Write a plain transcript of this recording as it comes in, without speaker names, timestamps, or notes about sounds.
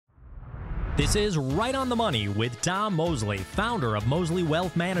This is Right on the Money with Tom Mosley, founder of Mosley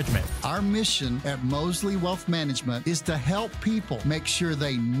Wealth Management. Our mission at Mosley Wealth Management is to help people make sure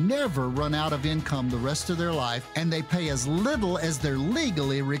they never run out of income the rest of their life and they pay as little as they're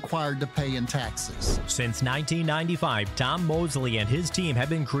legally required to pay in taxes. Since 1995, Tom Mosley and his team have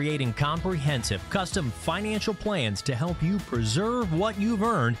been creating comprehensive, custom financial plans to help you preserve what you've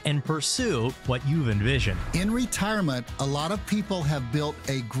earned and pursue what you've envisioned. In retirement, a lot of people have built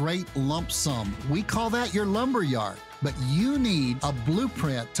a great lump sum. We call that your lumber yard. But you need a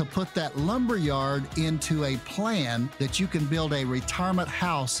blueprint to put that lumber yard into a plan that you can build a retirement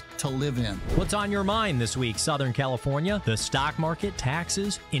house to live in. What's on your mind this week, Southern California? The stock market,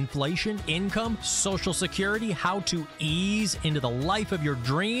 taxes, inflation, income, Social Security, how to ease into the life of your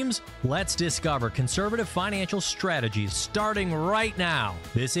dreams? Let's discover conservative financial strategies starting right now.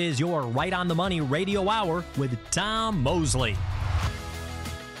 This is your Right on the Money Radio Hour with Tom Mosley.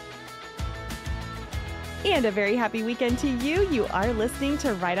 And a very happy weekend to you. You are listening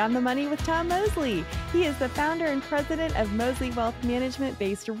to Right on the Money with Tom Mosley. He is the founder and president of Mosley Wealth Management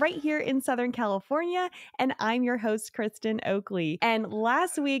based right here in Southern California. And I'm your host, Kristen Oakley. And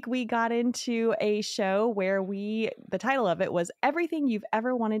last week we got into a show where the title of it was Everything You've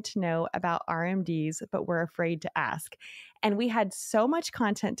Ever Wanted to Know About RMDs, but Were Afraid to Ask. And we had so much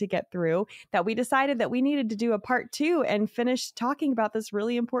content to get through that we decided that we needed to do a part 2 and finish talking about this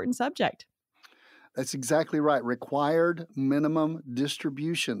really important subject. That's exactly right. Required minimum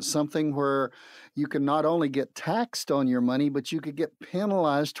distribution, something where you can not only get taxed on your money, but you could get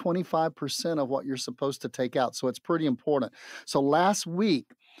penalized 25% of what you're supposed to take out. So it's pretty important. So last week,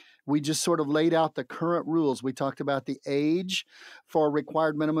 we just sort of laid out the current rules. We talked about the age for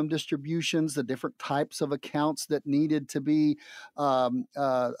required minimum distributions, the different types of accounts that needed to be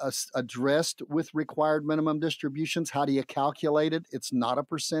addressed with required minimum distributions. How do you calculate it? It's not a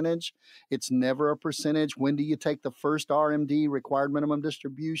percentage. It's never a percentage. When do you take the first RMD, required minimum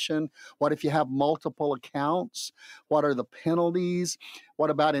distribution? What if you have multiple accounts? What are the penalties? What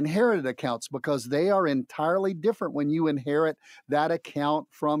about inherited accounts? Because they are entirely different when you inherit that account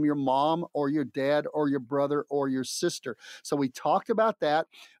from your mom or your dad or your brother or your sister. So we talked about that.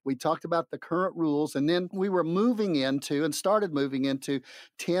 We talked about the current rules, and then we were started moving into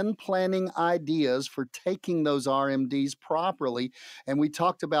 10 planning ideas for taking those RMDs properly. And we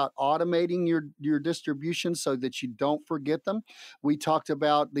talked about automating your distribution so that you don't forget them. We talked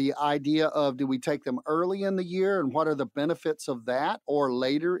about the idea of, do we take them early in the year and what are the benefits of that, or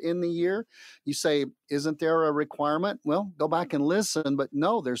later in the year? You say, isn't there a requirement? Well, go back and listen, but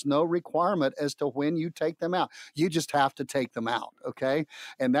no, there's no requirement as to when you take them out. You just have to take them out, okay?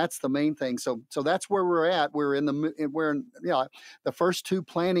 And that's the main thing. So that's where we're at. We're in the first 2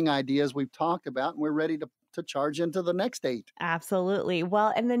 planning ideas we've talked about, and we're ready to charge into the next 8. Absolutely.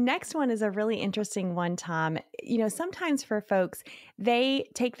 Well, and the next one is a really interesting one, Tom. You know, sometimes for folks, they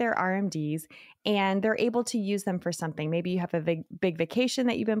take their RMDs and they're able to use them for something. Maybe you have a big vacation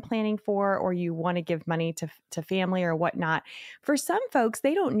that you've been planning for, or you want to give money to family or whatnot. For some folks,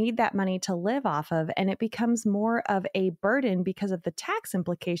 they don't need that money to live off of, and it becomes more of a burden because of the tax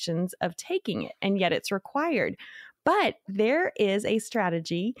implications of taking it, and yet it's required. But there is a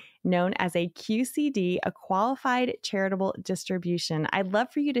strategy known as a QCD, a qualified charitable distribution. I'd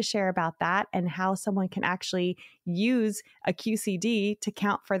love for you to share about that and how someone can actually use a QCD to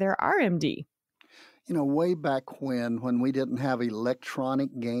count for their RMD. You know, way back when we didn't have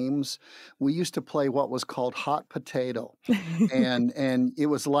electronic games, we used to play what was called hot potato. and it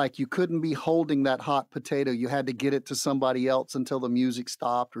was like you couldn't be holding that hot potato. You had to get it to somebody else until the music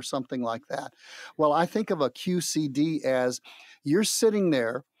stopped or something like that. Well, I think of a QCD as you're sitting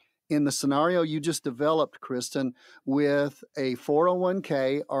there in the scenario you just developed, Kristen, with a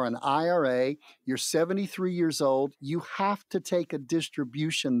 401k or an IRA, you're 73 years old, you have to take a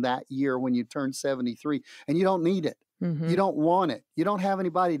distribution that year when you turn 73, and you don't need it. Mm-hmm. You don't want it. You don't have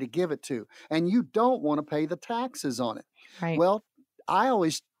anybody to give it to, and you don't want to pay the taxes on it. Right. Well, I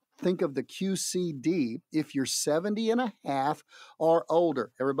always think of the QCD if you're 70 and a half or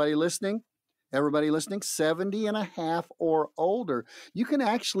older. Everybody listening? 70 and a half or older, you can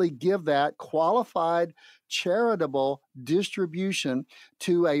actually give that qualified charitable distribution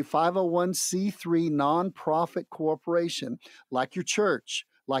to a 501c3 nonprofit corporation like your church,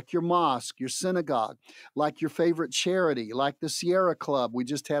 like your mosque, your synagogue, like your favorite charity, like the Sierra Club. We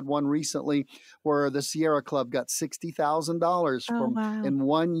just had one recently where the Sierra Club got $60,000 in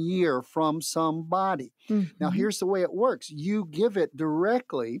 1 year from somebody. Mm-hmm. Now, here's the way it works. You give it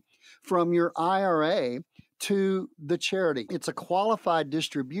directly from your IRA to the charity. It's a qualified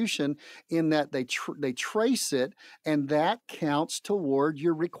distribution in that they trace it, and that counts toward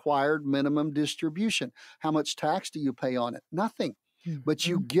your required minimum distribution. How much tax do you pay on it? Nothing. But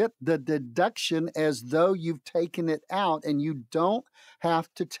you get the deduction as though you've taken it out, and you don't have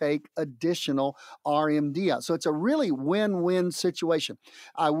to take additional RMD out. So it's a really win-win situation.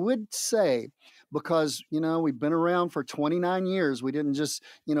 I would say, because, we've been around for 29 years. We didn't just,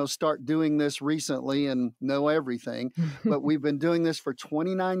 start doing this recently and know everything, but we've been doing this for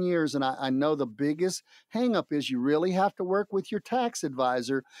 29 years. And I know the biggest hangup is you really have to work with your tax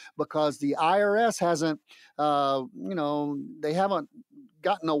advisor, because the IRS hasn't, they haven't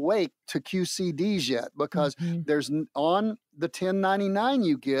gotten awake to QCDs yet, because there's on the 1099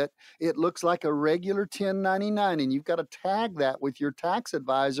 you get, it looks like a regular 1099, and you've got to tag that with your tax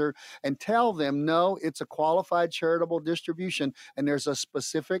advisor and tell them, no, it's a qualified charitable distribution, and there's a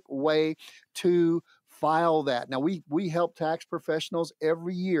specific way to file that. Now, we help tax professionals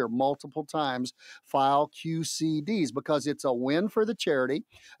every year, multiple times, file QCDs, because it's a win for the charity,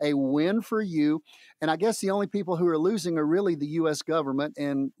 a win for you. And I guess the only people who are losing are really the U.S. government,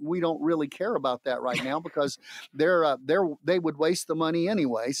 and we don't really care about that right now, because they would waste the money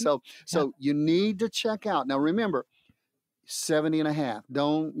anyway. So you need to check out. Now, remember, 70 and a half.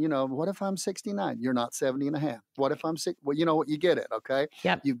 Don't, what if I'm 69? You're not 70 and a half. What if I'm sick? Well, you know what? You get it. Okay.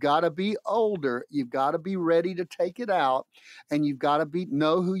 Yep. You've got to be older. You've got to be ready to take it out, and you've got to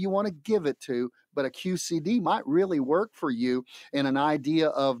know who you want to give it to. But a QCD might really work for you in an idea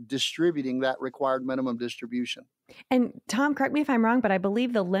of distributing that required minimum distribution. And Tom, correct me if I'm wrong, but I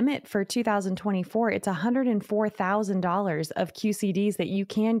believe the limit for 2024, it's $104,000 of QCDs that you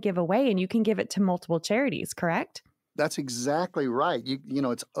can give away, and you can give it to multiple charities, correct? That's exactly right.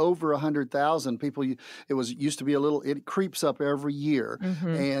 It's over 100,000 people. It used to be it creeps up every year.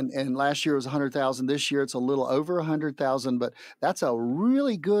 And last year it was 100,000. This year it's a little over 100,000, but that's a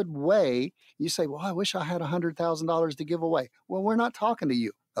really good way. You say, well, I wish I had $100,000 to give away. Well, we're not talking to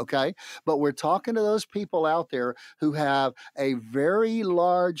you. Okay. But we're talking to those people out there who have a very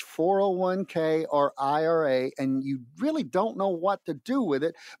large 401k or IRA, and you really don't know what to do with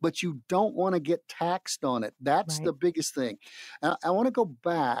it, but you don't want to get taxed on it. That's the biggest thing. I want to go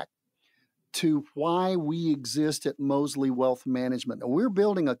back to why we exist at Mosley Wealth Management. Now, we're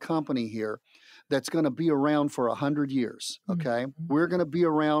building a company here that's going to be around for 100 years, okay? We're going to be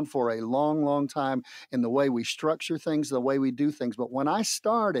around for a long, long time in the way we structure things, the way we do things. But when I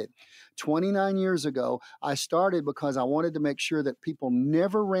started 29 years ago, I started because I wanted to make sure that people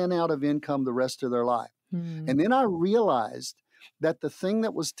never ran out of income the rest of their life. And then I realized that the thing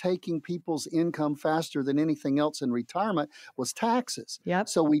that was taking people's income faster than anything else in retirement was taxes. Yep.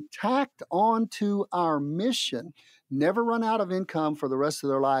 So we tacked on to our mission, never run out of income for the rest of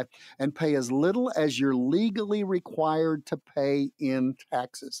their life, and pay as little as you're legally required to pay in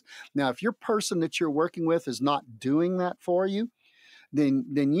taxes. Now, if your person that you're working with is not doing that for you, then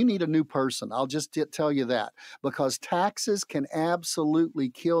you need a new person. I'll just tell you that, because taxes can absolutely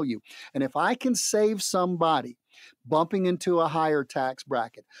kill you. And if I can save somebody bumping into a higher tax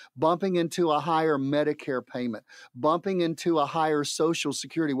bracket, bumping into a higher Medicare payment, bumping into a higher Social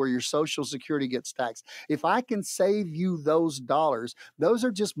Security where your Social Security gets taxed. If I can save you those dollars, those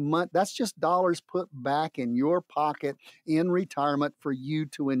are that's just dollars put back in your pocket in retirement for you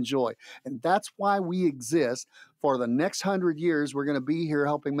to enjoy. And that's why we exist. For the next 100 years, we're going to be here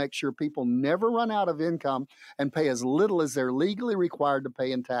helping make sure people never run out of income and pay as little as they're legally required to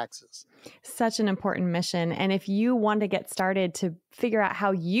pay in taxes. Such an important mission. And if you want to get started to figure out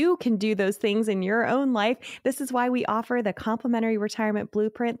how you can do those things in your own life, this is why we offer the complimentary retirement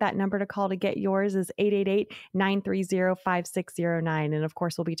blueprint. That number to call to get yours is 888-930-5609. And of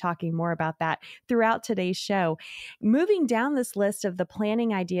course, we'll be talking more about that throughout today's show. Moving down this list of the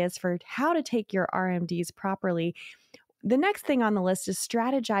planning ideas for how to take your RMDs properly, the next thing on the list is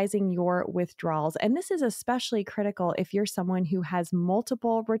strategizing your withdrawals. And this is especially critical if you're someone who has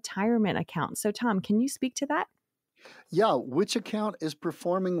multiple retirement accounts. So Tom, can you speak to that? Yeah, which account is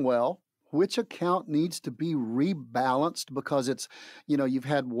performing well? Which account needs to be rebalanced because it's, you've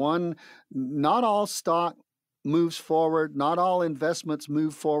had one, not all stock moves forward. Not all investments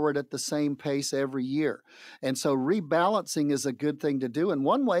move forward at the same pace every year. And so rebalancing is a good thing to do. And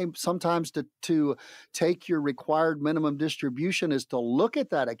one way sometimes to take your required minimum distribution is to look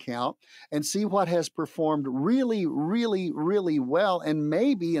at that account and see what has performed really, really, really well. And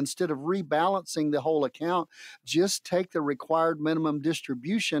maybe instead of rebalancing the whole account, just take the required minimum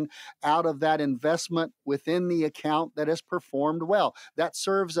distribution out of that investment within the account that has performed well. That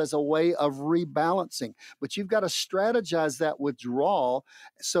serves as a way of rebalancing. But you've got to strategize that withdrawal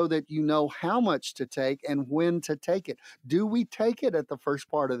so that you know how much to take and when to take it. Do we take it at the first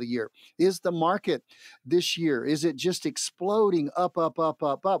part of the year? Is the market this year, is it just exploding up, up, up,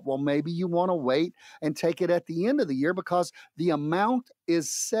 up, up? Well, maybe you want to wait and take it at the end of the year because the amount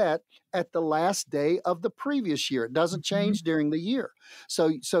is set at the last day of the previous year. It doesn't change during the year. So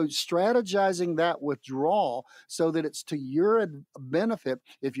strategizing that withdrawal so that it's to your benefit.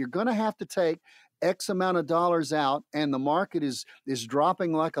 If you're going to have to take X amount of dollars out and the market is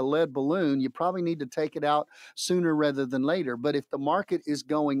dropping like a lead balloon, you probably need to take it out sooner rather than later. But if the market is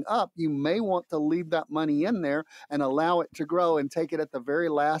going up, you may want to leave that money in there and allow it to grow and take it at the very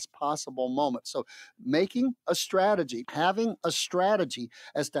last possible moment. So making a strategy, having a strategy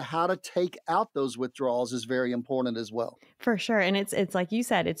as to how to take out those withdrawals is very important as well. For sure. And it's like you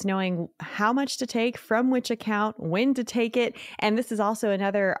said, it's knowing how much to take from which account, when to take it. And this is also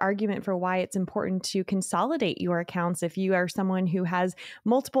another argument for why it's important to consolidate your accounts. If you are someone who has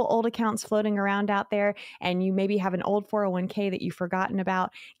multiple old accounts floating around out there and you maybe have an old 401k that you've forgotten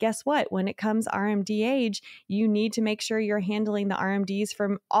about, guess what? When it comes RMD age, you need to make sure you're handling the RMDs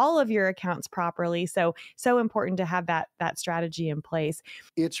from all of your accounts properly. So important to have that strategy in place.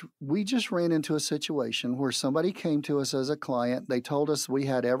 We just ran into a situation where somebody came to us as a client. They told us we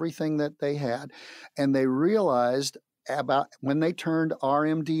had everything that they had, and they realized about when they turned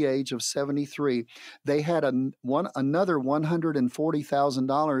RMD age of 73, they had another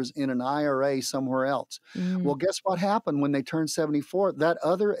 $140,000 in an IRA somewhere else. Well, guess what happened when they turned 74? That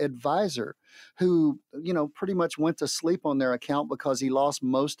other advisor who, pretty much went to sleep on their account because he lost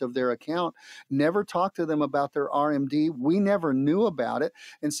most of their account, never talked to them about their RMD. We never knew about it.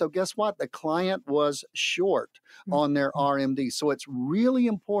 And so guess what? The client was short on their RMD. So it's really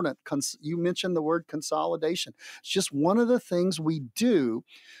important. You mentioned the word consolidation. It's just one of the things we do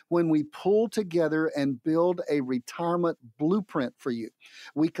when we pull together and build a retirement blueprint for you.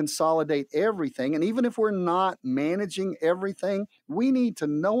 We consolidate everything. And even if we're not managing everything, we need to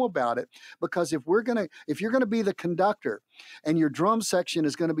know about it. Because if you're going to be the conductor and your drum section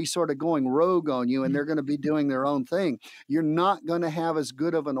is going to be sort of going rogue on you and they're going to be doing their own thing, you're not going to have as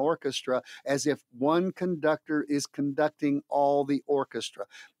good of an orchestra as if one conductor is conducting all the orchestra.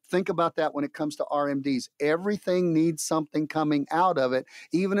 Think about that when it comes to RMDs. Everything needs something coming out of it,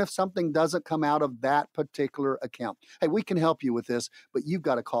 even if something doesn't come out of that particular account. Hey, we can help you with this, but you've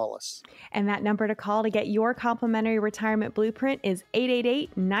got to call us. And that number to call to get your complimentary retirement blueprint is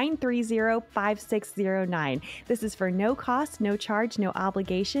 888-930-5609. This is for no cost, no charge, no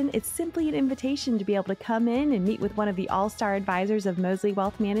obligation. It's simply an invitation to be able to come in and meet with one of the all-star advisors of Mosley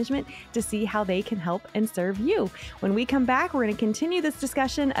Wealth Management to see how they can help and serve you. When we come back, we're going to continue this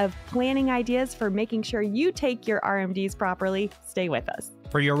discussion of planning ideas for making sure you take your RMDs properly. Stay with us.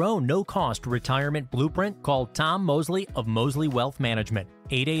 For your own no-cost retirement blueprint, call Tom Mosley of Mosley Wealth Management,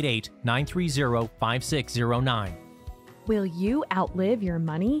 888-930-5609. Will you outlive your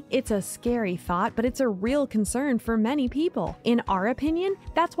money? It's a scary thought, but it's a real concern for many people. In our opinion,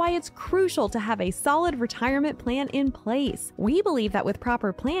 that's why it's crucial to have a solid retirement plan in place. We believe that with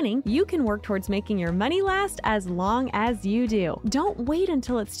proper planning, you can work towards making your money last as long as you do. Don't wait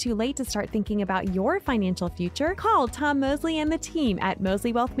until it's too late to start thinking about your financial future. Call Tom Mosley and the team at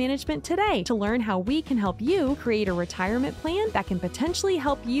Mosley Wealth Management today to learn how we can help you create a retirement plan that can potentially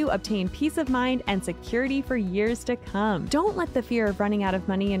help you obtain peace of mind and security for years to come. Don't let the fear of running out of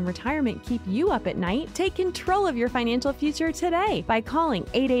money in retirement keep you up at night. Take control of your financial future today by calling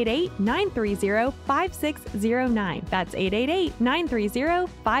 888-930-5609. That's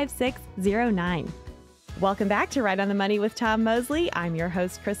 888-930-5609. Welcome back to Right on the Money with Tom Mosley. I'm your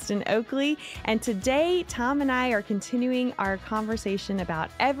host, Kristen Oakley. And today, Tom and I are continuing our conversation about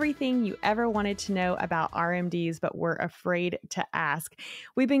everything you ever wanted to know about RMDs, but were afraid to ask.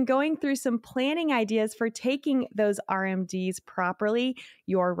 We've been going through some planning ideas for taking those RMDs properly,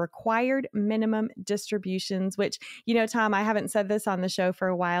 your required minimum distributions, which, Tom, I haven't said this on the show for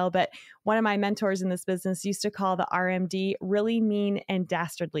a while, but one of my mentors in this business used to call the RMD really mean and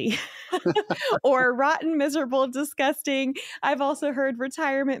dastardly or rotten, miserable, disgusting. I've also heard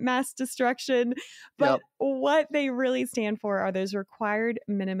retirement mass destruction, but what they really stand for are those required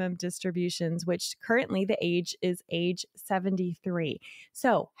minimum distributions, which currently the age is age 73.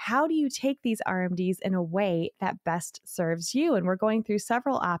 So how do you take these RMDs in a way that best serves you? And we're going through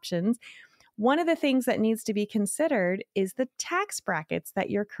several options. One of the things that needs to be considered is the tax brackets that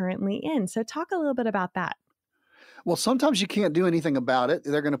you're currently in. So talk a little bit about that. Well, sometimes you can't do anything about it.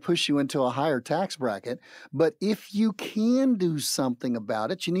 They're going to push you into a higher tax bracket. But if you can do something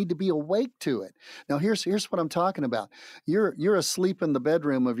about it, you need to be awake to it. Now, here's what I'm talking about. You're asleep in the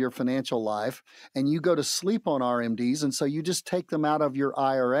bedroom of your financial life, and you go to sleep on RMDs, and so you just take them out of your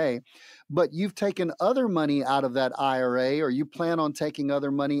IRA. But you've taken other money out of that IRA, or you plan on taking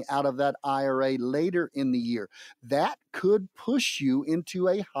other money out of that IRA later in the year. That could push you into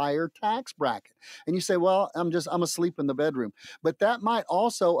a higher tax bracket. And you say, well, I'm asleep in the bedroom. But that might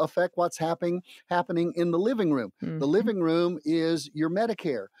also affect what's happening in the living room. The living room is your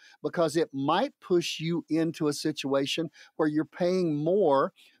Medicare, because it might push you into a situation where you're paying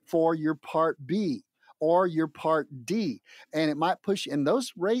more for your Part B or your Part D. And it might push, and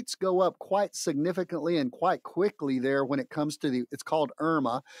those rates go up quite significantly and quite quickly there when it comes to it's called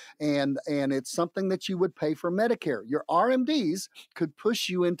IRMAA, and it's something that you would pay for Medicare. Your RMDs could push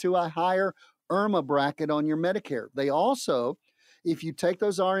you into a higher IRMAA bracket on your Medicare. They also, if you take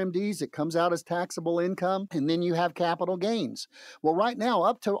those RMDs, it comes out as taxable income, and then you have capital gains. Well, right now,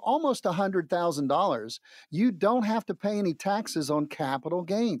 up to almost $100,000, you don't have to pay any taxes on capital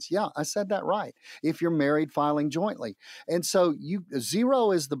gains. Yeah, I said that right. If you're married filing jointly. And so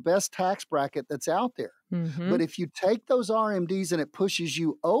 0 is the best tax bracket that's out there. But if you take those RMDs and it pushes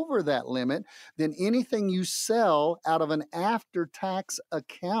you over that limit, then anything you sell out of an after-tax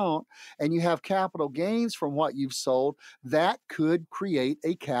account and you have capital gains from what you've sold, that could create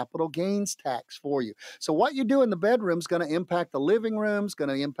a capital gains tax for you. So what you do in the bedroom is going to impact the living room, is going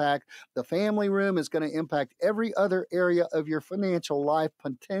to impact the family room, is going to impact every other area of your financial life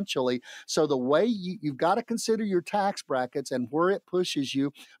potentially. So the way you've got to consider your tax brackets and where it pushes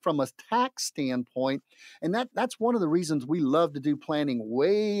you from a tax standpoint. And that's one of the reasons we love to do planning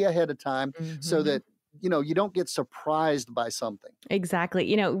way ahead of time, so that you don't get surprised by something.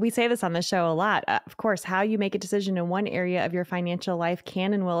 Exactly. We say this on the show a lot. Of course, how you make a decision in one area of your financial life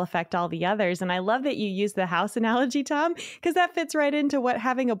can and will affect all the others. And I love that you use the house analogy, Tom, because that fits right into what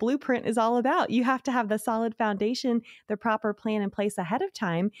having a blueprint is all about. You have to have the solid foundation, the proper plan in place ahead of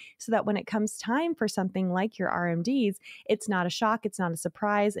time, so that when it comes time for something like your RMDs, it's not a shock, it's not a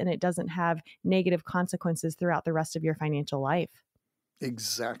surprise, and it doesn't have negative consequences throughout the rest of your financial life.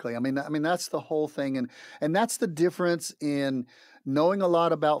 Exactly. I mean, that's the whole thing. And that's the difference in knowing a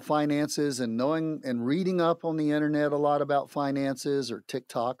lot about finances and knowing and reading up on the internet a lot about finances, or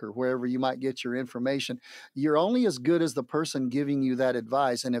TikTok, or wherever you might get your information. You're only as good as the person giving you that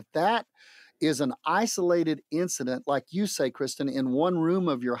advice. And if that is an isolated incident, like you say, Kristen, in one room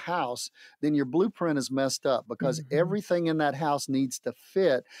of your house, then your blueprint is messed up, because everything in that house needs to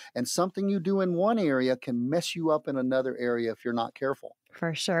fit. And something you do in one area can mess you up in another area if you're not careful.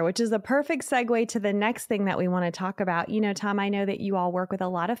 For sure, which is a perfect segue to the next thing that we want to talk about. Tom, I know that you all work with a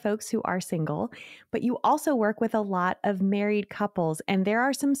lot of folks who are single, but you also work with a lot of married couples. And there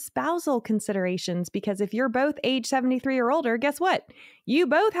are some spousal considerations, because if you're both age 73 or older, guess what? You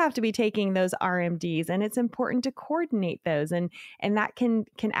both have to be taking those RMDs, and it's important to coordinate those. And that can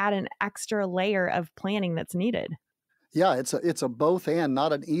add an extra layer of planning that's needed. Yeah, it's a both and,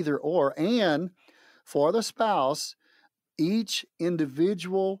 not an either or. And for the spouse, each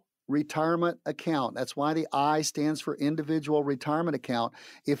individual retirement account, that's why the I stands for individual retirement account.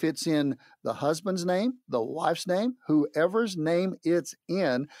 If it's in the husband's name, the wife's name, whoever's name it's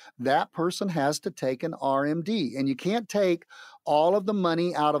in, that person has to take an RMD. And you can't take all of the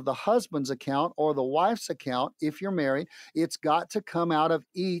money out of the husband's account or the wife's account if you're married. It's got to come out of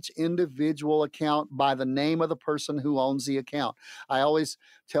each individual account by the name of the person who owns the account. I always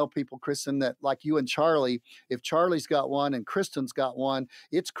tell people, Kristen, that like you and Charlie, if Charlie's got one and Kristen's got one,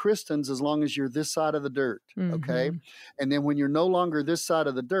 it's Kristen's as long as you're this side of the dirt, okay? And then when you're no longer this side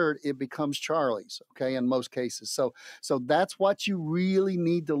of the dirt, it becomes Charlie's, okay, in most cases. So that's what you really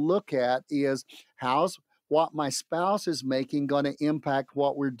need to look at, is how's what my spouse is making going to impact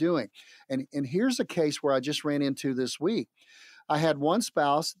what we're doing. And here's a case where I just ran into this week. I had one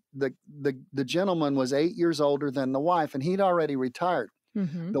spouse, the gentleman was 8 years older than the wife, and he'd already retired.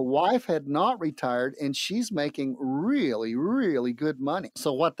 The wife had not retired, and she's making really, really good money.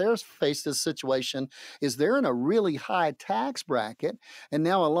 So what they're faced this situation is they're in a really high tax bracket, and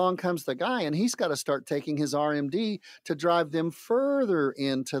now along comes the guy, and he's got to start taking his RMD to drive them further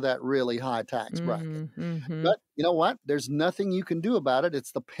into that really high tax bracket. But you know what? There's nothing you can do about it.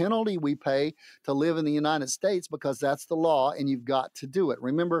 It's the penalty we pay to live in the United States, because that's the law, and you've got to do it.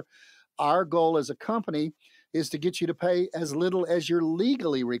 Remember, our goal as a company is to get you to pay as little as you're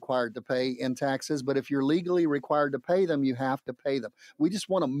legally required to pay in taxes. But if you're legally required to pay them, you have to pay them. We just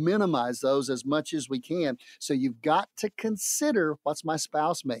want to minimize those as much as we can. So you've got to consider, what's my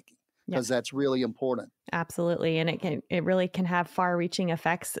spouse making? because that's really important. Absolutely. And it really can have far reaching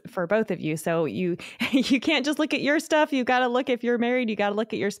effects for both of you. So you can't just look at your stuff. You got to look, if you're married, you got to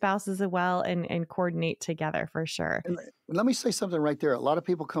look at your spouses as well and coordinate together for sure. And let me say something right there. A lot of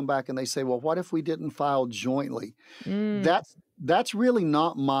people come back and they say, well, what if we didn't file jointly? That's really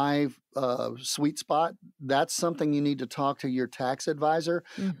not my sweet spot. That's something you need to talk to your tax advisor.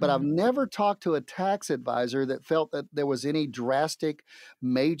 But I've never talked to a tax advisor that felt that there was any drastic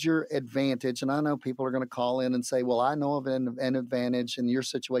major advantage. And I know people are going to call in and say, well, I know of an advantage in your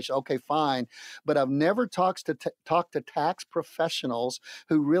situation. Okay, fine. But I've never talked to tax professionals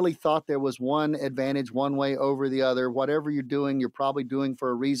who really thought there was one advantage one way over the other. Whatever you're doing, you're probably doing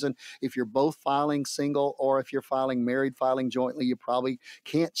for a reason. If you're both filing single or if you're filing married, filing jointly, you probably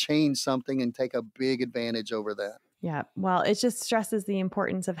can't change something and take a big advantage over that. Yeah. Well, it just stresses the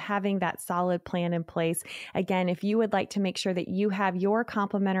importance of having that solid plan in place. Again, if you would like to make sure that you have your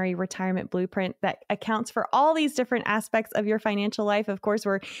complimentary retirement blueprint that accounts for all these different aspects of your financial life, of course,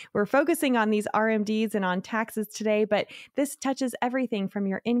 we're focusing on these RMDs and on taxes today, but this touches everything from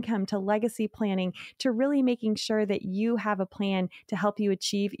your income to legacy planning to really making sure that you have a plan to help you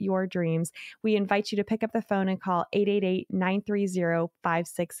achieve your dreams. We invite you to pick up the phone and call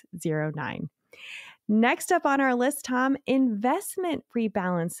 888-930-5609. Next up on our list, Tom, investment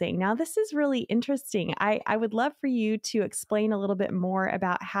rebalancing. Now, this is really interesting. I would love for you to explain a little bit more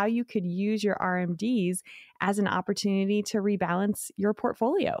about how you could use your RMDs as an opportunity to rebalance your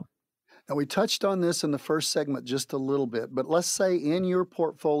portfolio. Now, we touched on this in the first segment just a little bit, but let's say in your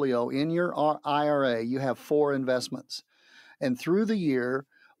portfolio, in your IRA, you have 4 investments. And through the year,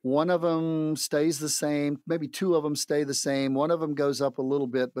 one of them stays the same, maybe 2 of them stay the same, one of them goes up a little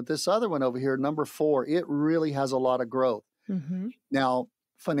bit, but this other one over here, number 4, it really has a lot of growth. Now,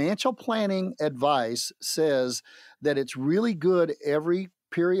 financial planning advice says that it's really good every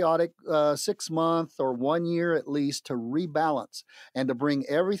periodic 6-month or 1 year at least to rebalance and to bring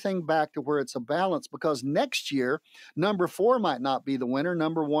everything back to where it's a balance, because next year, number 4 might not be the winner,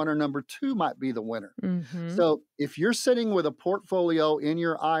 number 1 or number 2 might be the winner. So if you're sitting with a portfolio in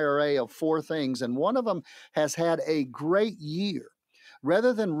your IRA of 4 things and one of them has had a great year,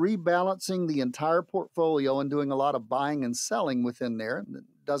 rather than rebalancing the entire portfolio and doing a lot of buying and selling within there, it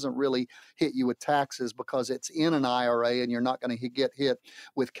doesn't really hit you with taxes because it's in an IRA and you're not going to get hit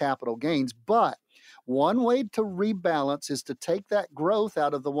with capital gains. But one way to rebalance is to take that growth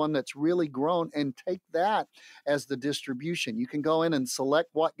out of the one that's really grown and take that as the distribution. You can go in and select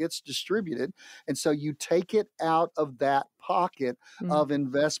what gets distributed, and so you take it out of that pocket of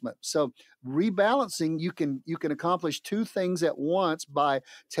investment. So rebalancing, you can accomplish 2 things at once by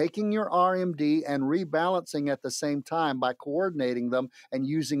taking your RMD and rebalancing at the same time by coordinating them and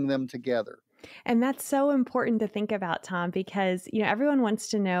using them together. And that's so important to think about, Tom, because, everyone wants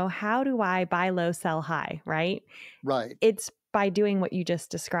to know, how do I buy low, sell high, right? Right. It's by doing what you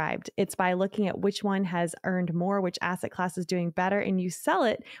just described. It's by looking at which one has earned more, which asset class is doing better, and you sell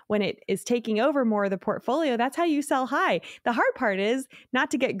it when it is taking over more of the portfolio. That's how you sell high. The hard part is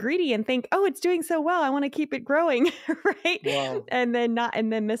not to get greedy and think, oh, it's doing so well, I want to keep it growing, right? Wow. And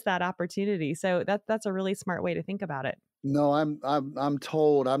then miss that opportunity. So that's a really smart way to think about it. No, I'm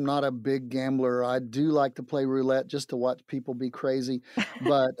told I'm not a big gambler. I do like to play roulette just to watch people be crazy,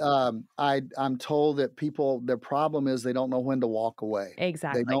 but I'm told that people, their problem is they don't know when to walk away.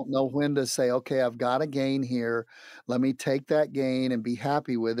 Exactly. They don't know when to say, okay, I've got a gain here. Let me take that gain and be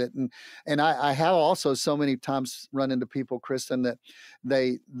happy with it. And I have also so many times run into people, Kristen, that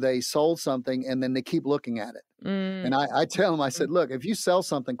they sold something and then they keep looking at it. And I tell them, I said, look, if you sell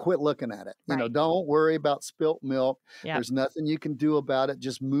something, quit looking at it. Right. Don't worry about spilt milk. Yep. There's nothing you can do about it.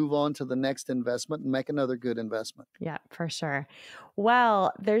 Just move on to the next investment and make another good investment. Yeah, for sure.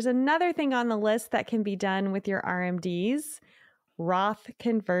 Well, there's another thing on the list that can be done with your RMDs. Roth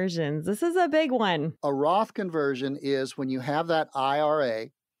conversions. This is a big one. A Roth conversion is when you have that IRA,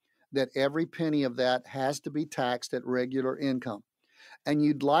 that every penny of that has to be taxed at regular income. And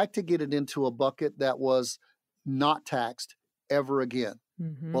you'd like to get it into a bucket that was not taxed ever again.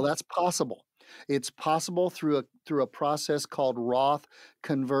 Well, that's possible. It's possible through a process called Roth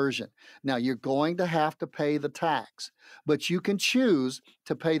conversion. Now, you're going to have to pay the tax, but you can choose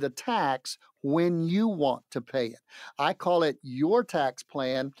to pay the tax when you want to pay it. I call it your tax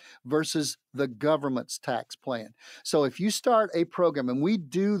plan versus the government's tax plan. So if you start a program, and we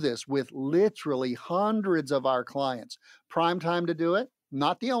do this with literally hundreds of our clients, prime time to do it,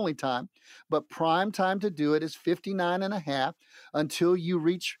 not the only time, but prime time to do it is 59.5 until you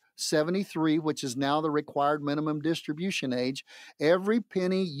reach 73, which is now the required minimum distribution age. Every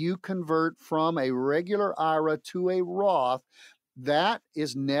penny you convert from a regular IRA to a Roth that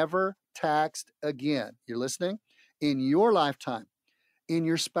is never taxed again. You're listening? In your lifetime, in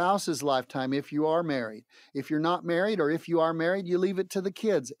your spouse's lifetime, if you are married. If you're not married, or if you are married, you leave it to the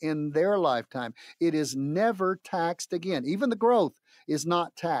kids in their lifetime. It is never taxed again. Even the growth is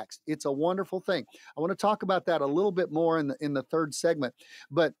not taxed. It's a wonderful thing. I want to talk about that a little bit more in the third segment.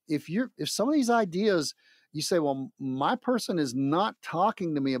 But if some of these ideas, you say, well, my person is not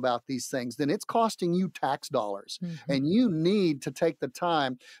talking to me about these things, then it's costing you tax dollars. And you need to take the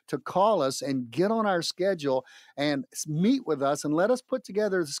time to call us and get on our schedule and meet with us and let us put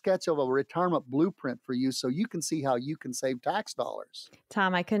together a sketch of a retirement blueprint for you so you can see how you can save tax dollars.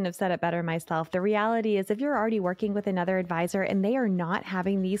 Tom, I couldn't have said it better myself. The reality is, if you're already working with another advisor and they are not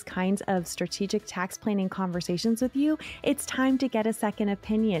having these kinds of strategic tax planning conversations with you, it's time to get a second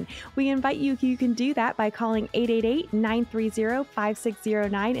opinion. We invite you can do that by calling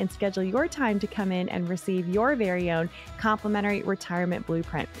 888-930-5609 and schedule your time to come in and receive your very own complimentary retirement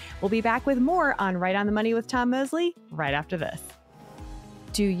blueprint. We'll be back with more on Right on the Money with Tom Mosley right after this.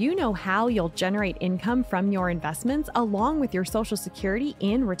 Do you know how you'll generate income from your investments along with your Social Security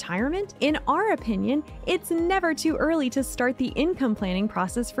in retirement? In our opinion, it's never too early to start the income planning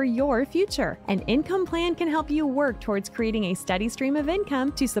process for your future. An income plan can help you work towards creating a steady stream of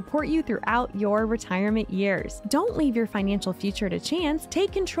income to support you throughout your retirement years. Don't leave your financial future to chance.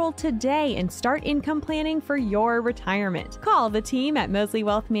 Take control today and start income planning for your retirement. Call the team at Mosley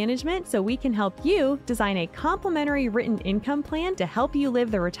Wealth Management so we can help you design a complimentary written income plan to help you live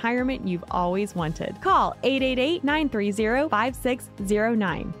the retirement you've always wanted. Call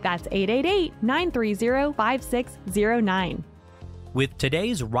 888-930-5609. That's 888-930-5609. With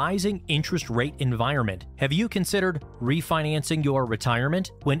today's rising interest rate environment, have you considered refinancing your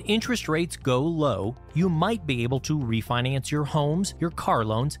retirement? When interest rates go low, you might be able to refinance your homes, your car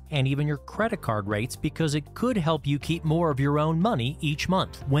loans, and even your credit card rates because it could help you keep more of your own money each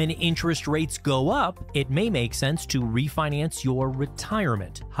month. When interest rates go up, it may make sense to refinance your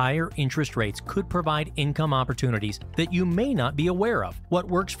retirement. Higher interest rates could provide income opportunities that you may not be aware of. What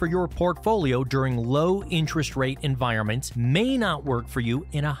works for your portfolio during low interest rate environments may not work for you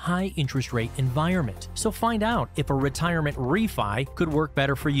in a high interest rate environment. So find out if a retirement refi could work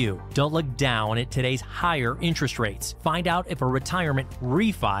better for you. Don't look down at today's higher interest rates. Find out if a retirement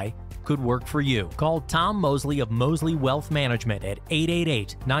refi could work for you. Call Tom Mosley of Mosley Wealth Management at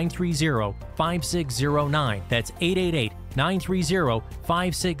 888-930-5609. That's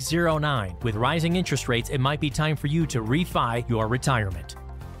 888-930-5609. With rising interest rates, it might be time for you to refi your retirement.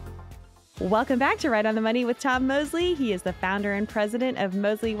 Welcome back to Right on the Money with Tom Mosley. He is the founder and president of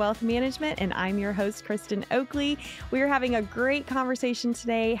Mosley Wealth Management, and I'm your host, Kristen Oakley. We are having a great conversation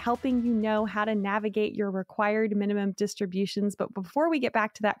today, helping you know how to navigate your required minimum distributions. But before we get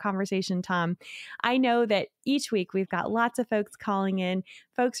back to that conversation, Tom, I know that each week we've got lots of folks calling in.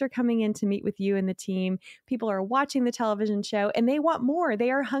 Folks are coming in to meet with you and the team. People are watching the television show and they want more.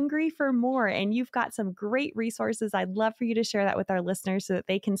 They are hungry for more. And you've got some great resources. I'd love for you to share that with our listeners so that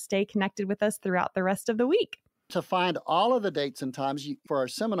they can stay connected with us throughout the rest of the week. To find all of the dates and times for our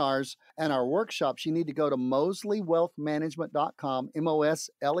seminars and our workshops, you need to go to mosleywealthmanagement.com,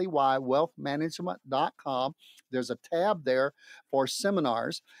 M-O-S-L-E-Y, wealthmanagement.com. There's a tab there for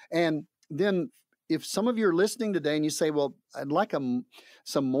seminars. And then if some of you are listening today and you say, well, I'd like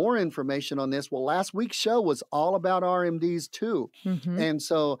some more information on this. Well, last week's show was all about RMDs too. And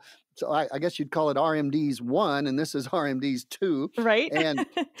so I guess you'd call it RMDs 1, and this is RMDs 2. Right. And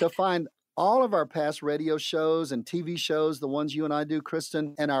to find all of our past radio shows and TV shows, the ones you and I do,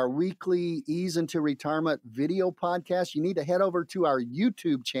 Kristen, and our weekly Ease into Retirement video podcast, you need to head over to our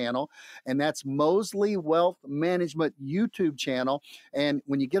YouTube channel, and that's Mosley Wealth Management YouTube channel. And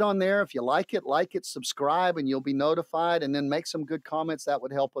when you get on there, if you like it, subscribe, and you'll be notified, and then make some good comments. That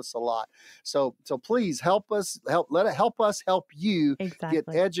would help us a lot. So please help us help you get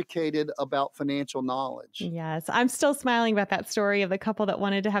educated about financial knowledge. Yes. I'm still smiling about that story of the couple that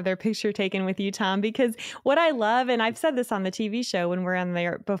wanted to have their picture taken with you, Tom, because what I love, and I've said this on the TV show when we're on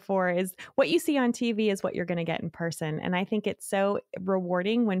there before, is what you see on TV is what you're going to get in person. And I think it's so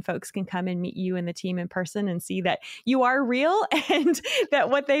rewarding when folks can come and meet you and the team in person and see that you are real and that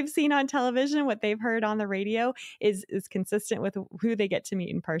what they've seen on television, what they've heard on the radio is consistent with who they get to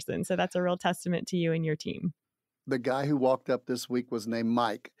meet in person. So that's a real testament to you and your team. The guy who walked up this week was named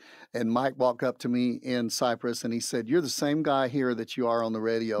Mike, and Mike walked up to me in Cyprus and he said, "You're the same guy here that you are on the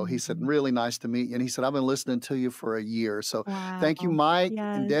radio." He said, "Really nice to meet you." And he said, "I've been listening to you for a year." So thank you, Mike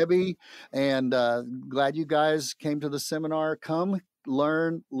and Debbie, and glad you guys came to the seminar. Come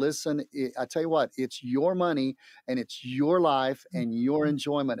learn, listen. I tell you what, it's your money and it's your life and your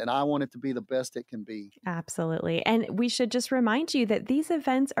enjoyment. And I want it to be the best it can be. Absolutely. And we should just remind you that these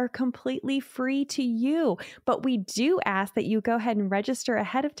events are completely free to you. But we do ask that you go ahead and register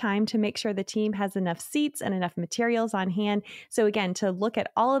ahead of time to make sure the team has enough seats and enough materials on hand. So again, to look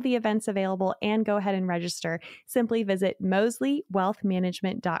at all of the events available and go ahead and register, simply visit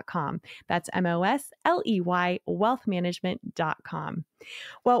mosleywealthmanagement.com. That's MOSLEY wealthmanagement.com.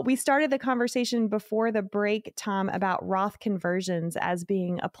 Well, we started the conversation before the break, Tom, about Roth conversions as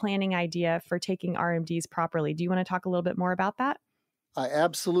being a planning idea for taking RMDs properly. Do you want to talk a little bit more about that? I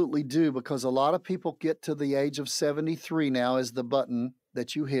absolutely do, because a lot of people get to the age of 73 now is the button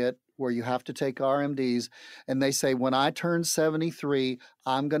that you hit where you have to take RMDs. And they say, when I turn 73,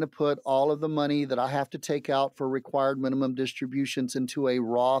 I'm going to put all of the money that I have to take out for required minimum distributions into a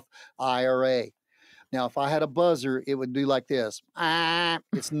Roth IRA. Now, if I had a buzzer, it would do like this.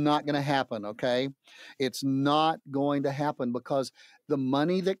 It's not going to happen, okay? It's not going to happen, because the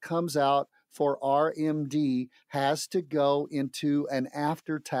money that comes out for RMD has to go into an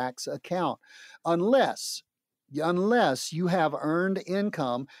after-tax account, unless you have earned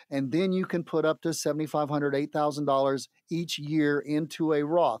income, and then you can put up to $7,500, $8,000 each year into a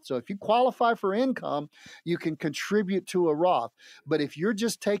Roth. So if you qualify for income, you can contribute to a Roth. But if you're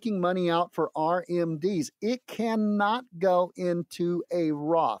just taking money out for RMDs, it cannot go into a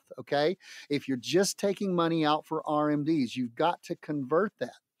Roth, okay? If you're just taking money out for RMDs, you've got to convert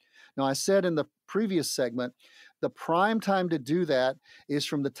that. Now, I said in the previous segment, the prime time to do that is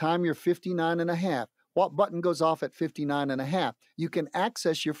from the time you're 59 and a half. What button goes off at 59 and a half? You can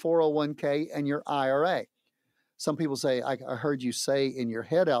access your 401k and your IRA. Some people say, I heard you say in your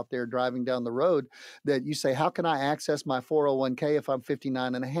head out there driving down the road that you say, how can I access my 401k if I'm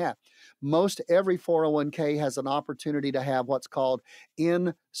 59 and a half? Most every 401k has an opportunity to have what's called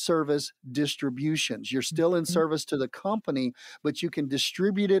in-service distributions. You're still in service to the company, but you can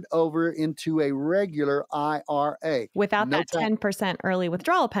distribute it over into a regular IRA. Without that 10% early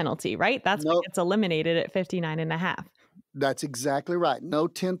withdrawal penalty, right? That's what gets eliminated at 59 and a half. That's exactly right. No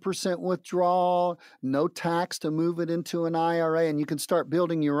 10% withdrawal, no tax to move it into an IRA, and you can start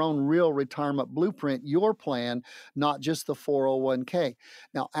building your own real retirement blueprint, your plan, not just the 401k.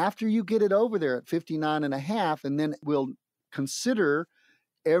 Now, after you get it over there at 59 and a half, and then we'll consider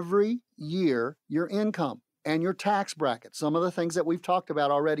every year your income and your tax bracket, some of the things that we've talked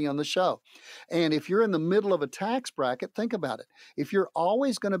about already on the show. And if you're in the middle of a tax bracket, think about it. If you're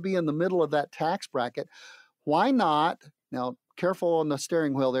always going to be in the middle of that tax bracket, why not, now careful on the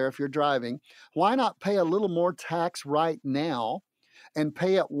steering wheel there if you're driving, why not pay a little more tax right now and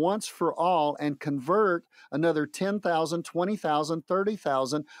pay it once for all and convert another $10,000, $20,000,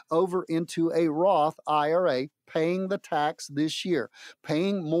 $30,000 over into a Roth IRA, paying the tax this year,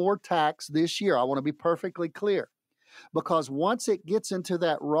 paying more tax this year. I want to be perfectly clear, because once it gets into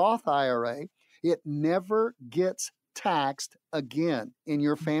that Roth IRA, it never gets taxed again in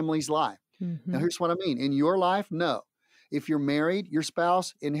your family's life. Now, here's what I mean. In your life, no. If you're married, your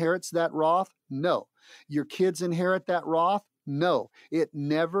spouse inherits that Roth? No. Your kids inherit that Roth? No. It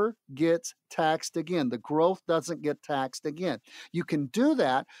never gets taxed again. The growth doesn't get taxed again. You can do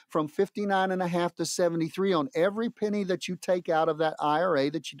that from 59 and a half to 73 on every penny that you take out of that IRA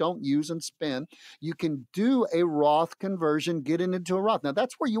that you don't use and spend. You can do a Roth conversion, get it into a Roth. Now,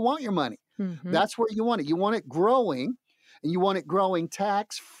 that's where you want your money. That's where you want it. You want it growing. And you want it growing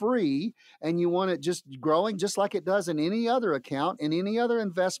tax-free, and you want it just growing just like it does in any other account, in any other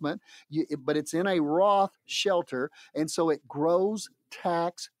investment, but it's in a Roth shelter, and so it grows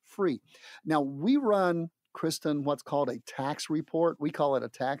tax-free. Now, we run, Kristen, what's called a tax report. We call it a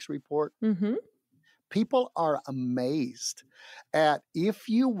tax report. People are amazed at, if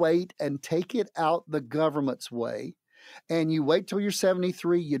you wait and take it out the government's way, and you wait till you're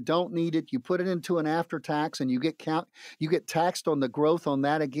 73, you don't need it, you put it into an after tax, and you get taxed on the growth on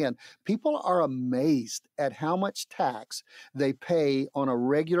that again. People are amazed at how much tax they pay on a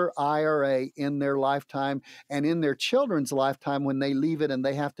regular IRA in their lifetime and in their children's lifetime when they leave it and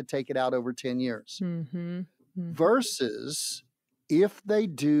they have to take it out over 10 years. Versus if they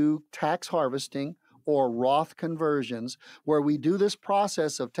do tax harvesting or Roth conversions, where we do this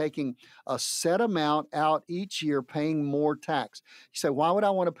process of taking a set amount out each year, paying more tax. You say, why would I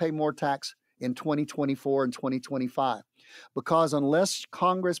want to pay more tax in 2024 and 2025? Because unless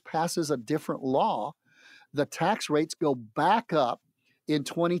Congress passes a different law, the tax rates go back up in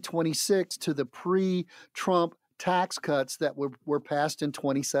 2026 to the pre-Trump tax cuts that were passed in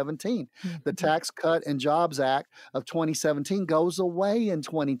 2017. The Mm-hmm. Tax Cut and Jobs Act of 2017 goes away in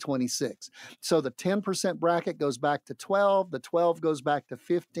 2026. So the 10% bracket goes back to 12, the 12 goes back to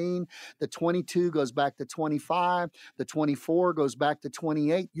 15, the 22 goes back to 25, the 24 goes back to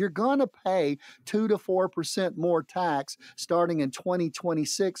 28. You're going to pay 2 to 4% more tax starting in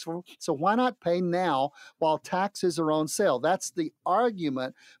 2026. So why not pay now while taxes are on sale? That's the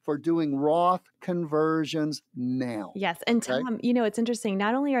argument for doing Roth conversions now. Yes. And Okay? Tom, you know, it's interesting.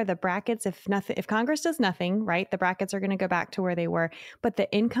 Not only are the brackets, if Congress does nothing, right, the brackets are going to go back to where they were, but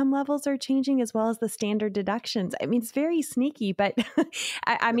the income levels are changing as well as the standard deductions. I mean, it's very sneaky, but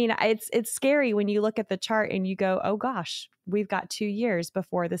I mean, it's scary when you look at the chart and you go, oh gosh, we've got 2 years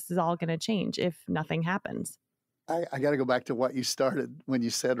before this is all going to change if nothing happens. I got to go back to what you started when you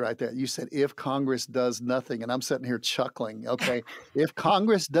said right there. You said, if Congress does nothing, and I'm sitting here chuckling. Okay. If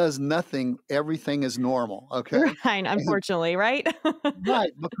Congress does nothing, everything is normal. Okay. Right. Unfortunately, right?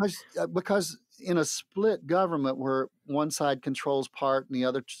 Right. Because in a split government where one side controls part and the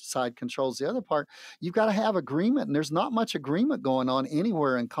other side controls the other part, you've got to have agreement. And there's not much agreement going on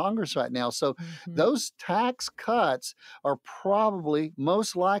anywhere in Congress right now. So those tax cuts are probably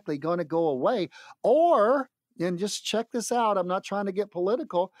most likely going to go away, and just check this out. I'm not trying to get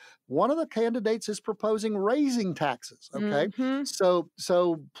political. One of the candidates is proposing raising taxes. Okay. So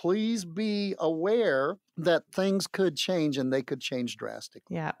please be aware that things could change, and they could change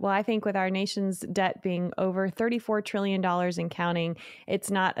drastically. Yeah. Well, I think with our nation's debt being over $34 trillion and counting, it's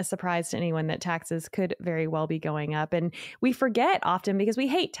not a surprise to anyone that taxes could very well be going up. And we forget often, because we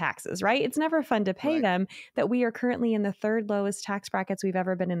hate taxes, right? It's never fun to pay them, that we are currently in the third lowest tax brackets we've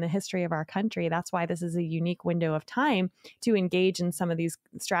ever been in the history of our country. That's why this is a unique window of time to engage in some of these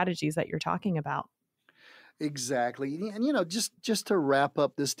strategies that you're talking about. Exactly. And, you know, just to wrap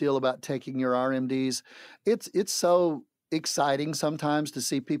up this deal about taking your RMDs, it's so exciting sometimes to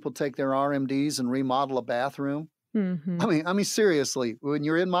see people take their RMDs and remodel a bathroom. I mean, seriously, when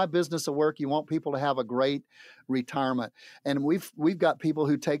you're in my business of work, you want people to have a great retirement. And we've got people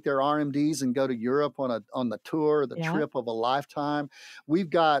who take their RMDs and go to Europe on the tour, the trip of a lifetime. We've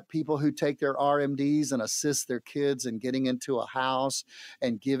got people who take their RMDs and assist their kids in getting into a house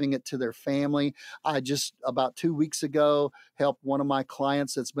and giving it to their family. I just about 2 weeks ago helped one of my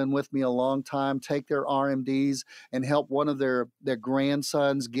clients that's been with me a long time take their RMDs and help one of their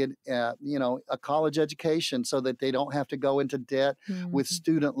grandsons get a college education so that they don't have to go into debt with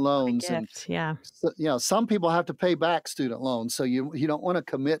student loans. What a gift. And so, some people have to pay back student loans, so you don't want to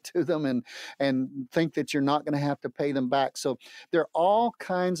commit to them and think that you're not going to have to pay them back. So there are all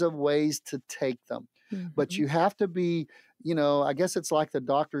kinds of ways to take them, but you have to be, I guess it's like the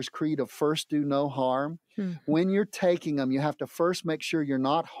doctor's creed of first do no harm. When you're taking them, you have to first make sure you're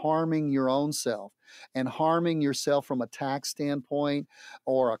not harming your own self and harming yourself from a tax standpoint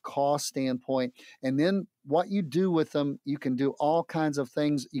or a cost standpoint. And then what you do with them, you can do all kinds of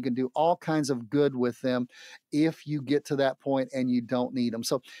things. You can do all kinds of good with them if you get to that point and you don't need them.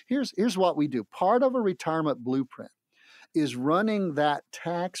 So here's what we do. Part of a retirement blueprint is running that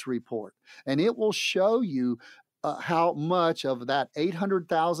tax report, and it will show you how much of that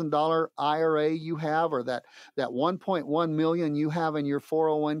 $800,000 IRA you have, or that 1.1 million you have in your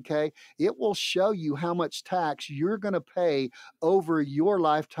 401k. It will show you how much tax you're going to pay over your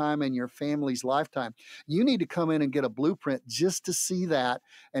lifetime and your family's lifetime. You need to come in and get a blueprint just to see that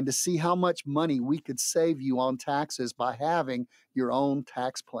and to see how much money we could save you on taxes by having your own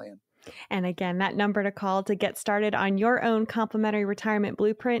tax plan. And again, that number to call to get started on your own complimentary retirement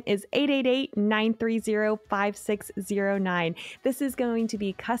blueprint is 888-930-5609. This is going to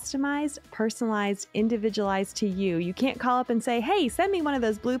be customized, personalized, individualized to you. You can't call up and say, hey, send me one of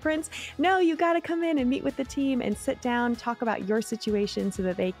those blueprints. No, you got to come in and meet with the team and sit down, talk about your situation so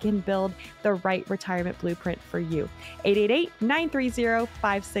that they can build the right retirement blueprint for you.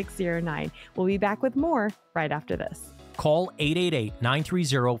 888-930-5609. We'll be back with more right after this. Call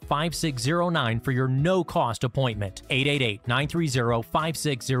 888-930-5609 for your no-cost appointment.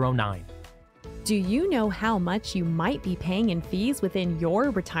 888-930-5609. Do you know how much you might be paying in fees within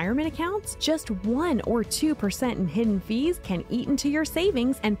your retirement accounts? Just 1 or 2% in hidden fees can eat into your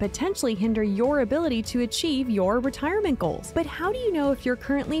savings and potentially hinder your ability to achieve your retirement goals. But how do you know if you're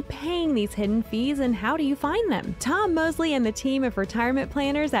currently paying these hidden fees, and how do you find them? Tom Mosley and the team of retirement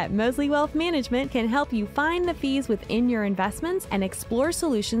planners at Mosley Wealth Management can help you find the fees within your investments and explore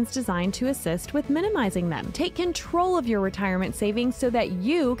solutions designed to assist with minimizing them. Take control of your retirement savings so that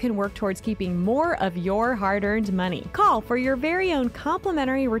you can work towards keeping more more of your hard-earned money. Call for your very own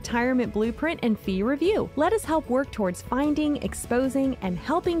complimentary retirement blueprint and fee review. Let us help work towards finding, exposing, and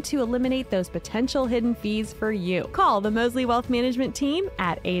helping to eliminate those potential hidden fees for you. Call the Mosley Wealth Management team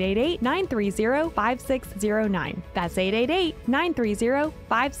at 888-930-5609. That's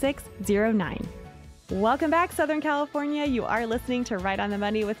 888-930-5609. Welcome back, Southern California. You are listening to Right on the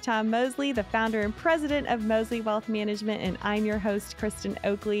Money with Tom Mosley, the founder and president of Mosley Wealth Management, and I'm your host, Kristen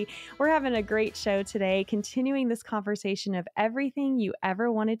Oakley. We're having a great show today, continuing this conversation of everything you ever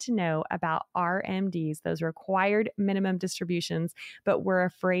wanted to know about RMDs, those required minimum distributions, but we're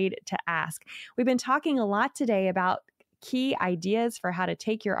afraid to ask. We've been talking a lot today about key ideas for how to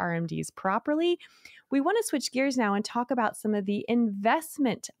take your RMDs properly. We want to switch gears now and talk about some of the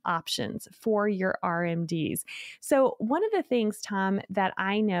investment options for your RMDs. So one of the things, Tom, that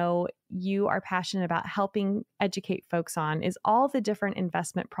I know you are passionate about helping educate folks on is all the different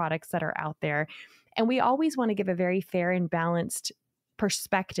investment products that are out there. And we always want to give a very fair and balanced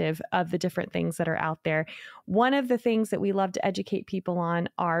perspective of the different things that are out there. One of the things that we love to educate people on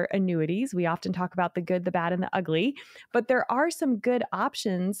are annuities. We often talk about the good, the bad, and the ugly, but there are some good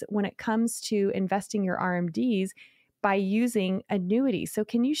options when it comes to investing your RMDs by using annuities. So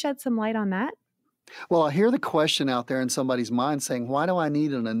can you shed some light on that? Well, I hear the question out there in somebody's mind saying, why do I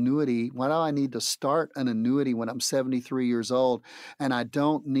need an annuity? Why do I need to start an annuity when I'm 73 years old and I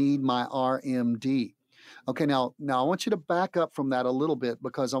don't need my RMD? Okay, now I want you to back up from that a little bit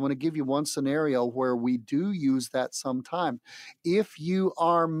because I want to give you one scenario where we do use that sometime. If you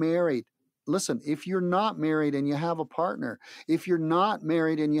are married, listen, if you're not married and you have a partner, if you're not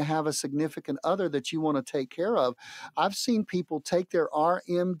married and you have a significant other that you want to take care of, I've seen people take their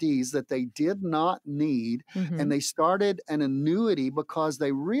RMDs that they did not need and they started an annuity because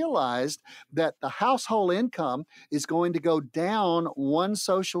they realized that the household income is going to go down one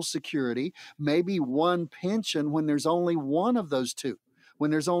Social Security, maybe one pension when there's only one of those two. When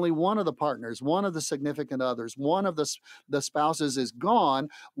there's only one of the partners, one of the significant others, one of the spouses is gone,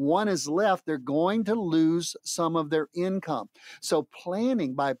 one is left, they're going to lose some of their income. So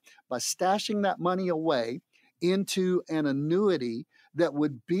planning by stashing that money away into an annuity that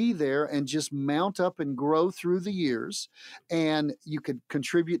would be there and just mount up and grow through the years, and you could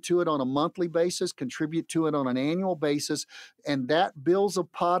contribute to it on a monthly basis, contribute to it on an annual basis, and that builds a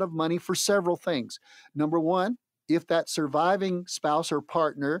pot of money for several things. Number one, if that surviving spouse or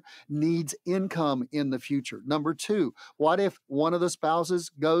partner needs income in the future. Number two, what if one of the spouses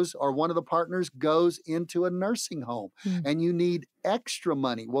goes or one of the partners goes into a nursing home and you need extra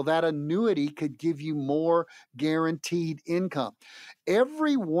money? Well, that annuity could give you more guaranteed income.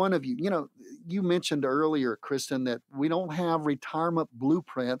 Every one of you, you mentioned earlier, Kristen, that we don't have retirement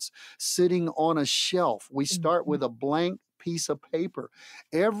blueprints sitting on a shelf. We start with a blank piece of paper.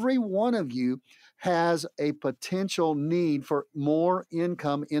 Every one of you has a potential need for more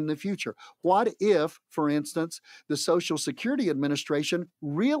income in the future. What if, for instance, the Social Security Administration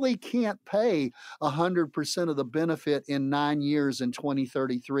really can't pay 100% of the benefit in 9 years in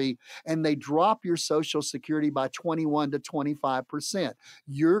 2033, and they drop your Social Security by 21 to 25%?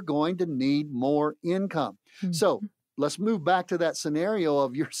 You're going to need more income. So let's move back to that scenario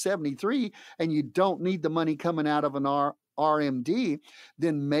of you're 73 and you don't need the money coming out of an RMD,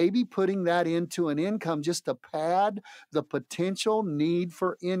 then maybe putting that into an income just to pad the potential need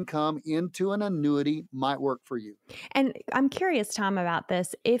for income into an annuity might work for you. And I'm curious, Tom, about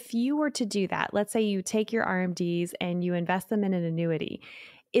this. If you were to do that, let's say you take your RMDs and you invest them in an annuity,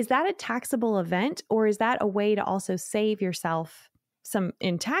 is that a taxable event, or is that a way to also save yourself some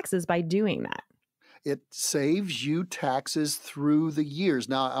in taxes by doing that? It saves you taxes through the years.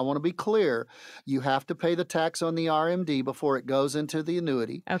 Now, I want to be clear. You have to pay the tax on the RMD before it goes into the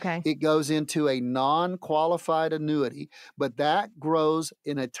annuity. Okay. It goes into a non-qualified annuity, but that grows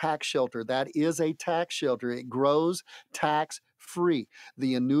in a tax shelter. That is a tax shelter. It grows tax-free.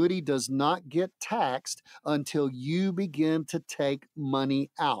 The annuity does not get taxed until you begin to take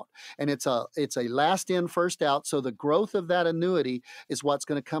money out. And it's a last in, first out. So the growth of that annuity is what's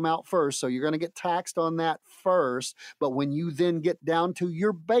going to come out first. So you're going to get taxed on that first. But when you then get down to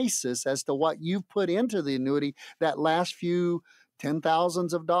your basis as to what you've put into the annuity, that last few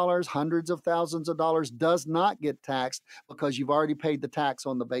 $10,000s of dollars, hundreds of thousands of dollars does not get taxed because you've already paid the tax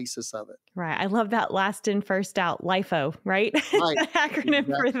on the basis of it. Right. I love that last in, first out, LIFO, right? Right. The acronym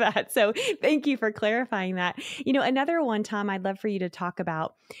for that. So thank you for clarifying that. Another one, Tom, I'd love for you to talk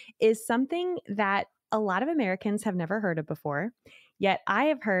about is something that a lot of Americans have never heard of before, Yet I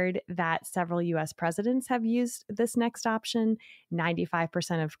have heard that several US presidents have used this next option.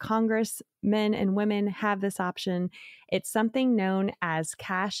 95% of congressmen and women have this option. It's something known as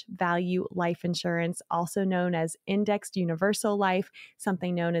cash value life insurance, also known as indexed universal life,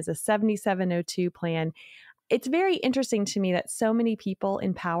 something known as a 7702 plan. It's very interesting to me that so many people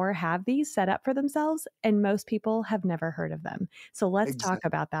in power have these set up for themselves, and most people have never heard of them. So let's talk Exactly.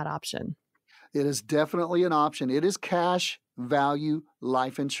 about that option. It is definitely an option. It is cash value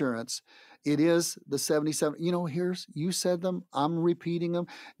life insurance. It is the 77. You said them. I'm repeating them.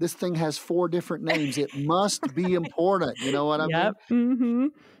 This thing has 4 different names. It must be important. You know what I mean? Yep. Mm-hmm.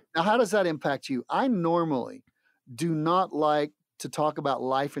 Now, how does that impact you? I normally do not like to talk about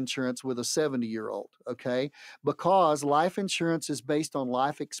life insurance with a 70-year-old, okay? Because life insurance is based on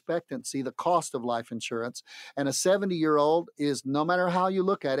life expectancy, the cost of life insurance, and a 70-year-old is, no matter how you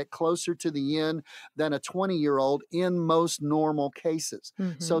look at it, closer to the end than a 20-year-old in most normal cases.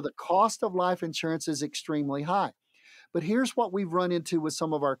 So the cost of life insurance is extremely high. But here's what we've run into with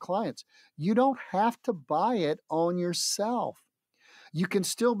some of our clients. You don't have to buy it on yourself. You can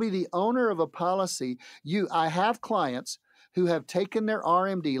still be the owner of a policy. I have clients who have taken their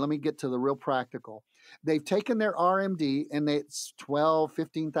RMD. Let me get to the real practical. They've taken their RMD and it's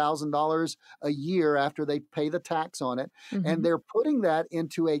 $12,000, $15,000 a year after they pay the tax on it. And they're putting that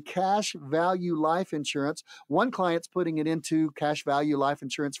into a cash value life insurance. One client's putting it into cash value life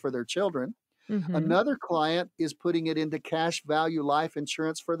insurance for their children. Another client is putting it into cash value life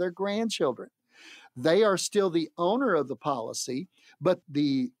insurance for their grandchildren. They are still the owner of the policy, but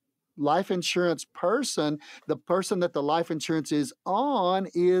the life insurance person, the person that the life insurance is on,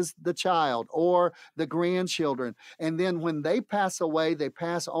 is the child or the grandchildren. And then when they pass away, they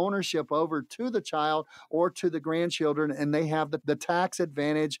pass ownership over to the child or to the grandchildren, and they have the tax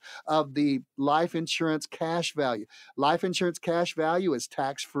advantage of the life insurance cash value. Life insurance cash value is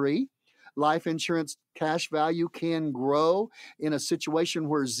tax-free. Life insurance cash value can grow in a situation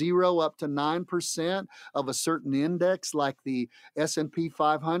where 0 up to 9% of a certain index like the S&P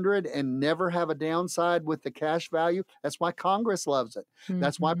 500 and never have a downside with the cash value. That's why Congress loves it.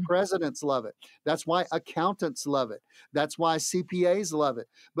 That's why presidents love it. That's why accountants love it. That's why CPAs love it.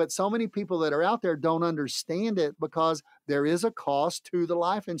 But so many people that are out there don't understand it because there is a cost to the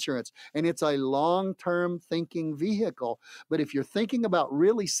life insurance, and it's a long-term thinking vehicle. But if you're thinking about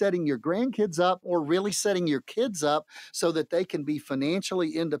really setting your grandkids up or really setting your kids up so that they can be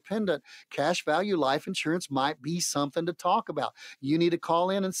financially independent, cash value life insurance might be something to talk about. You need to call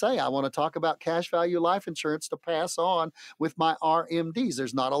in and say, I want to talk about cash value life insurance to pass on with my RMDs.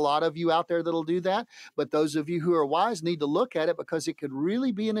 There's not a lot of you out there that'll do that, but those of you who are wise need to look at it because it could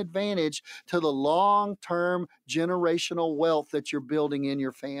really be an advantage to the long-term generational wealth that you're building in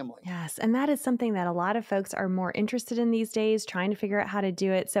your family. Yes. And that is something that a lot of folks are more interested in these days, trying to figure out how to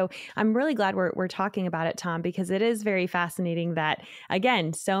do it. So I'm really glad we're talking about it, Tom, because it is very fascinating that,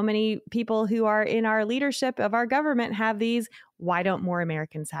 again, so many people who are in our leadership of our government have these. Why don't more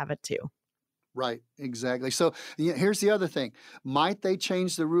Americans have it too? Right, exactly. So here's the other thing. Might they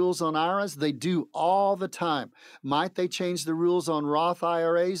change the rules on IRAs? They do all the time. Might they change the rules on Roth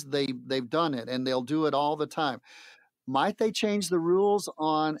IRAs? They've done it, and they'll do it all the time. Might they change the rules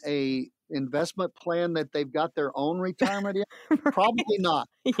on a investment plan that they've got their own retirement in? Right. Probably not.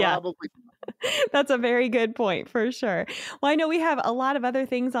 Yeah. Probably not. That's a very good point for sure. Well, I know we have a lot of other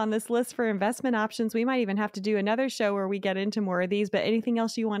things on this list for investment options. We might even have to do another show where we get into more of these, but anything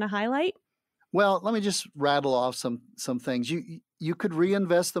else you want to highlight? Well, let me just rattle off some things. You could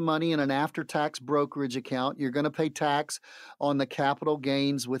reinvest the money in an after-tax brokerage account. You're going to pay tax on the capital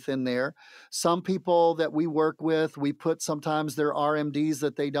gains within there. Some people that we work with, we put sometimes their RMDs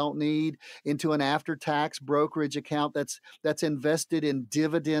that they don't need into an after-tax brokerage account that's invested in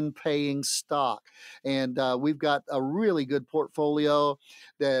dividend-paying stock. And we've got a really good portfolio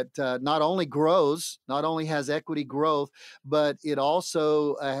that not only grows, not only has equity growth, but it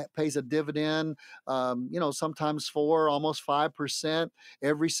also pays a dividend, sometimes 4, almost 5%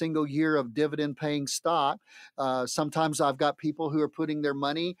 every single year of dividend paying stock. Sometimes I've got people who are putting their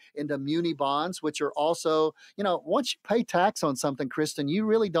money into muni bonds, which are also, once you pay tax on something, Kristen, you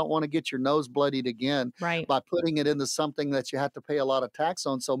really don't want to get your nose bloodied again by putting it into something that you have to pay a lot of tax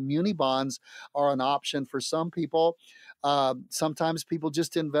on. So muni bonds are an option for some people. Sometimes people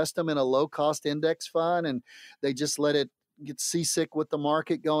just invest them in a low cost index fund and they just let it get seasick with the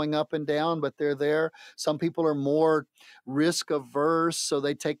market going up and down, but they're there. Some people are more risk averse, so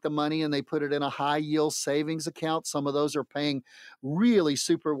they take the money and they put it in a high yield savings account. Some of those are paying really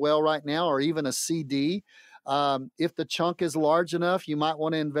super well right now, or even a CD. If the chunk is large enough, you might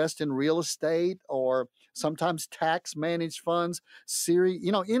want to invest in real estate or sometimes tax managed funds,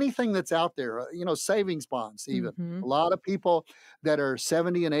 anything that's out there, savings bonds even. Mm-hmm. A lot of people that are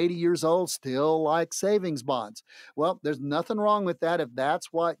 70 and 80 years old still like savings bonds. Well, there's nothing wrong with that if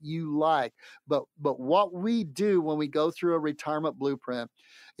that's what you like. But what we do when we go through a retirement blueprint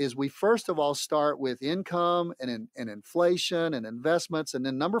is we first of all start with income and inflation and investments. And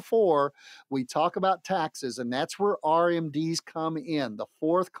then number 4, we talk about taxes, and that's where RMDs come in, the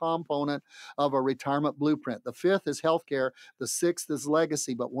 4th component of a retirement blueprint. The 5th is healthcare, the 6th is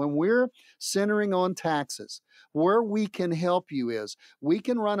legacy. But when we're centering on taxes, where we can help you is we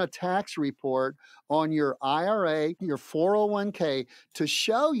can run a tax report on your IRA, your 401k, to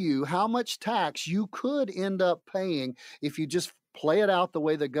show you how much tax you could end up paying if you just play it out the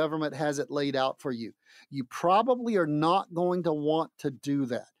way the government has it laid out for you. You probably are not going to want to do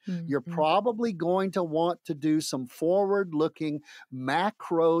that. Mm-hmm. You're probably going to want to do some forward-looking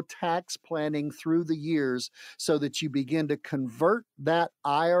macro tax planning through the years so that you begin to convert that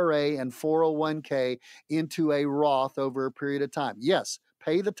IRA and 401k into a Roth over a period of time. Yes,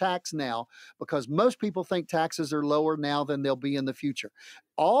 pay the tax now, because most people think taxes are lower now than they'll be in the future.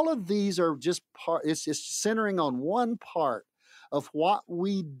 All of these are just it's just centering on one part of what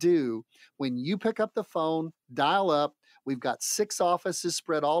we do. When you pick up the phone, dial up. We've got 6 offices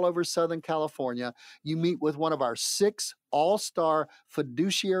spread all over Southern California. You meet with one of our 6 all-star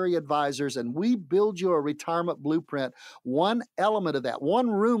fiduciary advisors, and we build you a retirement blueprint. One element of that, one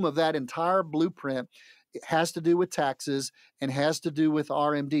room of that entire blueprint, it has to do with taxes and has to do with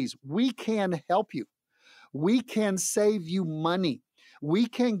RMDs. We can help you. We can save you money. We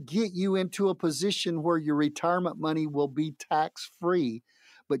can get you into a position where your retirement money will be tax-free,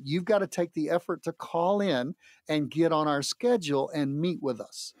 but you've got to take the effort to call in and get on our schedule and meet with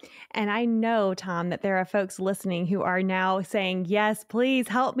us. And I know, Tom, that there are folks listening who are now saying, yes, please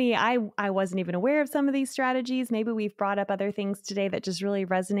help me. I wasn't even aware of some of these strategies. Maybe we've brought up other things today that just really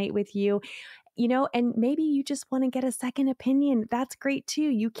resonate with you. And maybe you just want to get a second opinion. That's great too.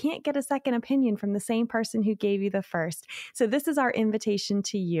 You can't get a second opinion from the same person who gave you the first. So this is our invitation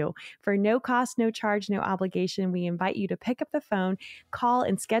to you. For no cost, no charge, no obligation, we invite you to pick up the phone, call,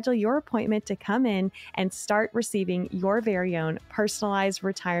 and schedule your appointment to come in and start receiving your very own personalized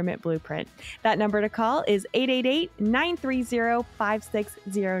retirement blueprint. That number to call is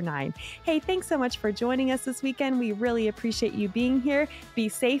 888-930-5609. Hey, thanks so much for joining us this weekend. We really appreciate you being here. Be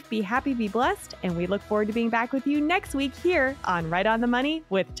safe, be happy, be blessed. And we look forward to being back with you next week here on Right on the Money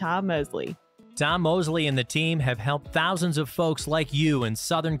with Tom Mosley. Tom Mosley and the team have helped thousands of folks like you in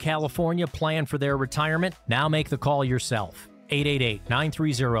Southern California plan for their retirement. Now make the call yourself.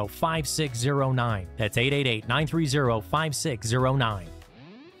 888-930-5609. That's 888-930-5609.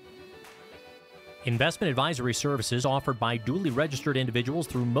 Investment advisory services offered by duly registered individuals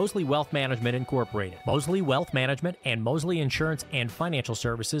through Mosley Wealth Management Incorporated. Mosley Wealth Management and Mosley Insurance and Financial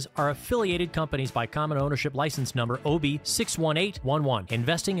Services are affiliated companies by common ownership license number OB61811.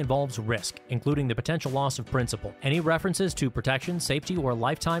 Investing involves risk, including the potential loss of principal. Any references to protection, safety, or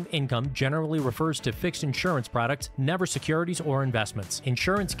lifetime income generally refers to fixed insurance products, never securities or investments.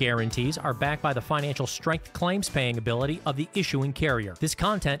 Insurance guarantees are backed by the financial strength, claims paying ability of the issuing carrier. This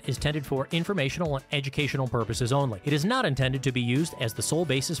content is intended for informational and educational purposes only. It is not intended to be used as the sole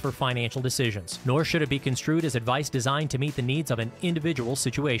basis for financial decisions, nor should it be construed as advice designed to meet the needs of an individual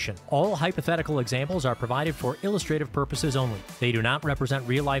situation. All hypothetical examples are provided for illustrative purposes only. They do not represent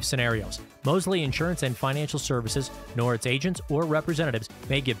real-life scenarios. Mosley Insurance and Financial Services, nor its agents or representatives,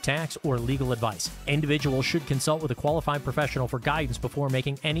 may give tax or legal advice. Individuals should consult with a qualified professional for guidance before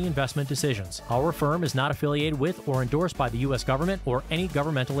making any investment decisions. Our firm is not affiliated with or endorsed by the U.S. government or any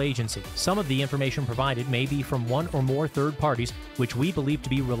governmental agency. Some of the information provided may be from one or more third parties, which we believe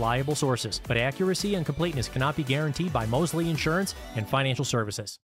to be reliable sources, but accuracy and completeness cannot be guaranteed by Mosley Insurance and Financial Services.